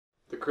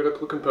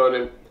critical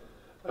component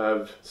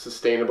of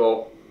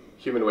sustainable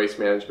human waste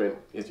management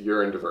is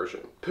urine diversion.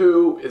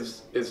 Poo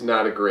is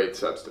not a great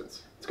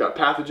substance. It's got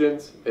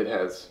pathogens, it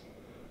has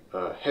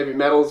heavy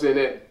metals in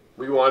it.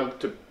 We want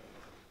to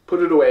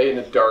put it away in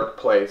a dark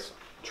place.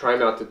 Try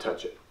not to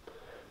touch it.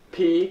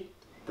 Pee,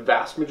 the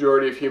vast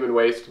majority of human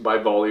waste by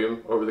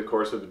volume over the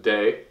course of a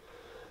day,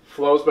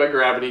 flows by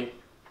gravity.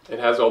 It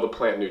has all the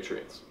plant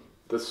nutrients.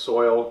 The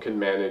soil can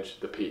manage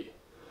the pee.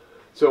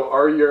 So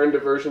our urine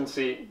diversion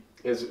seat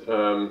is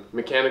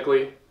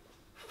mechanically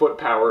foot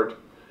powered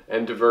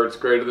and diverts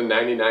greater than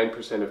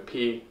 99% of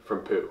pee from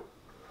poo.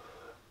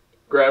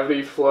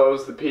 Gravity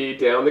flows the pee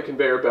down the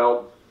conveyor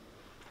belt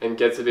and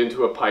gets it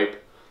into a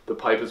pipe. The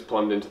pipe is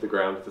plumbed into the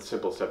ground with a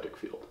simple septic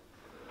field.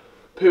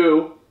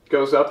 Poo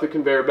goes up the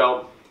conveyor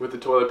belt with the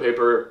toilet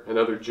paper and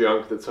other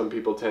junk that some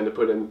people tend to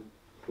put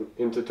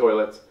into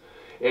toilets,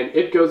 and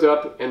it goes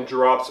up and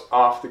drops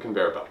off the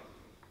conveyor belt.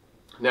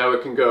 Now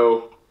it can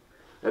go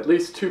at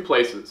least two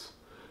places,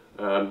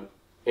 and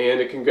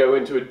it can go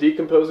into a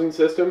decomposing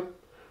system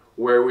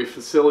where we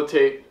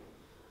facilitate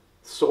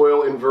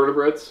soil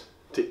invertebrates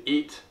to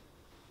eat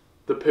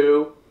the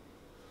poo,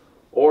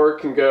 or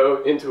it can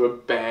go into a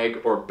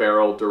bag or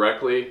barrel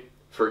directly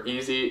for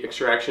easy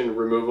extraction,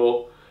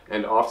 removal,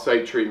 and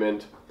off-site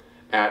treatment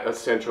at a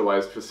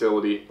centralized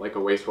facility like a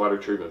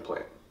wastewater treatment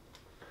plant.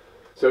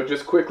 So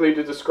just quickly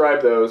to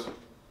describe those,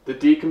 the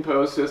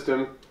decomposed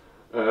system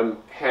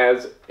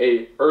has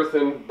a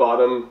earthen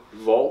bottom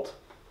vault.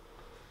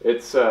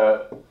 It's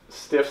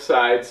stiff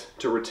sides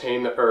to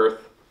retain the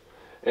earth,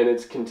 and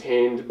it's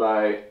contained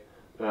by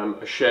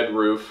a shed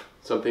roof,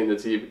 something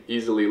that's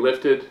easily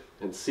lifted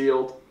and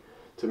sealed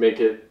to make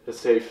it a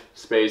safe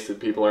space that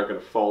people aren't going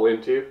to fall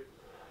into.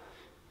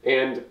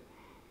 And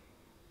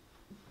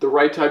the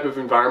right type of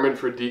environment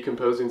for a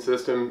decomposing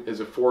system is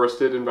a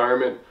forested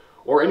environment,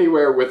 or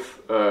anywhere with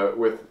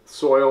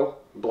soil,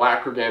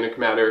 black organic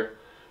matter,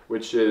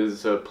 which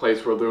is a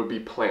place where there will be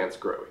plants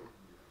growing.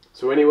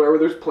 So anywhere where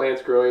there's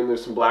plants growing,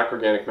 there's some black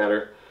organic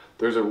matter,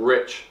 there's a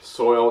rich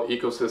soil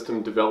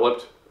ecosystem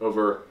developed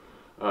over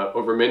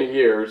many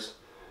years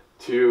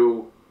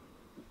to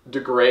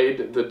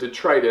degrade the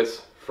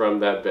detritus from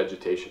that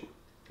vegetation.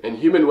 And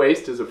human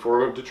waste is a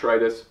form of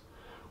detritus.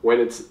 When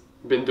it's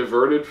been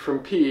diverted from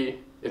pee,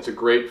 it's a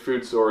great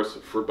food source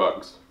for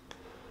bugs.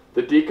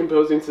 The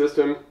decomposing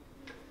system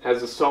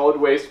has a solid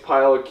waste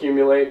pile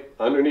accumulate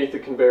underneath the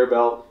conveyor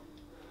belt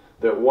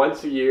that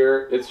once a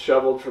year is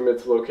shoveled from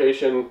its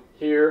location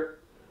here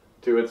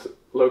to its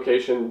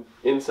location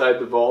inside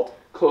the vault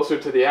closer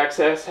to the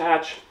access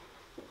hatch.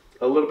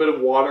 A little bit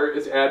of water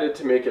is added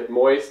to make it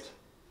moist,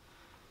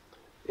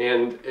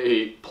 and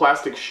a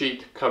plastic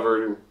sheet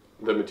covering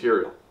the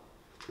material.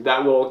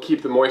 That will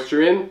keep the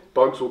moisture in.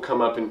 Bugs will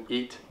come up and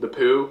eat the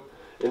poo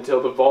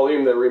until the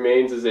volume that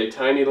remains is a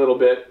tiny little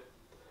bit,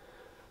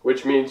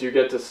 which means you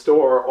get to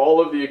store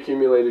all of the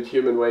accumulated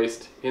human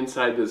waste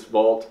inside this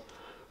vault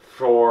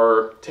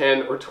for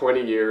 10 or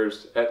 20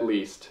 years at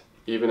least,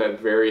 even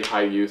at very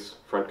high use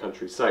front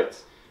country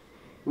sites.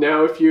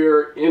 Now if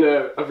you're in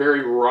a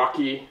very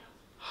rocky,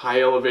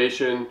 high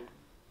elevation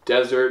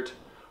desert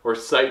or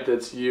site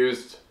that's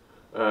used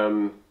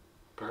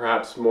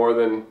perhaps more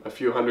than a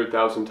few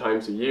 100,000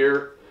 times a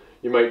year,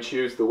 you might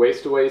choose the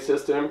waste away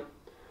system.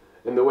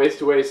 And the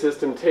waste away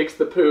system takes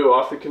the poo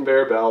off the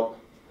conveyor belt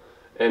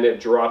and it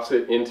drops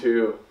it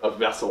into a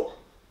vessel.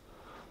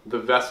 The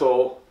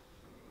vessel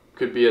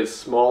could be as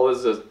small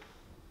as a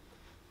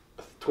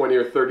 20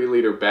 or 30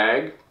 liter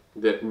bag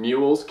that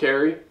mules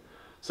carry,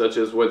 such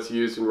as what's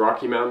used in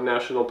Rocky Mountain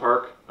National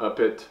Park up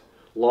at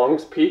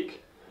Long's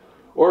Peak,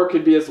 or it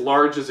could be as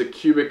large as a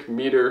cubic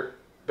meter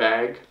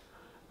bag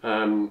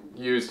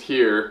used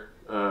here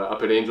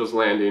up at Angel's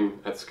Landing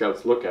at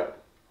Scouts Lookout.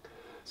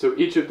 So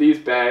each of these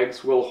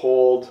bags will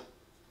hold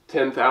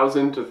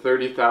 10,000 to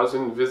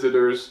 30,000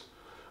 visitors'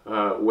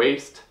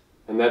 waste,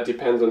 and that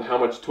depends on how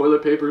much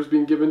toilet paper is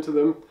being given to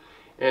them.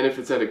 And if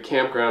it's at a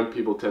campground,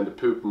 people tend to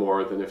poop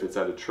more than if it's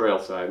at a trail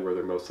side where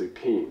they're mostly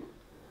peeing.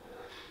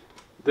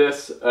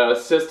 This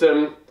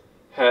system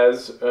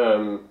has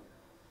a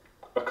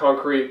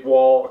concrete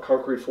wall, a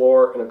concrete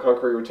floor, and a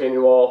concrete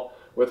retaining wall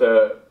with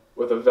a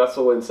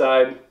vessel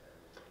inside,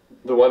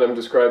 the one I'm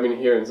describing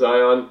here in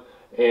Zion,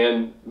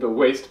 and the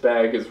waste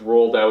bag is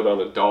rolled out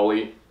on a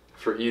dolly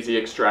for easy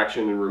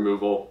extraction and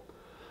removal,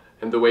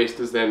 and the waste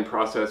is then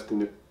processed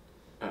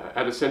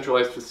at a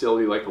centralized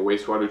facility like a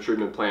wastewater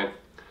treatment plant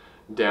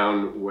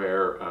down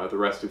where the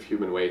rest of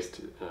human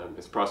waste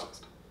is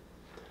processed.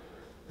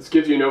 This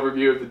gives you an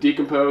overview of the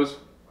decompose,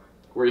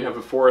 where you have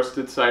a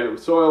forested site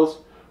with soils,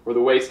 or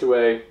the waste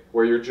away,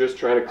 where you're just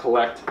trying to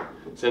collect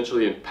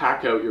essentially and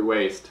pack out your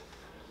waste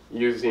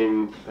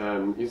using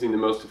the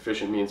most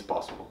efficient means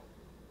possible.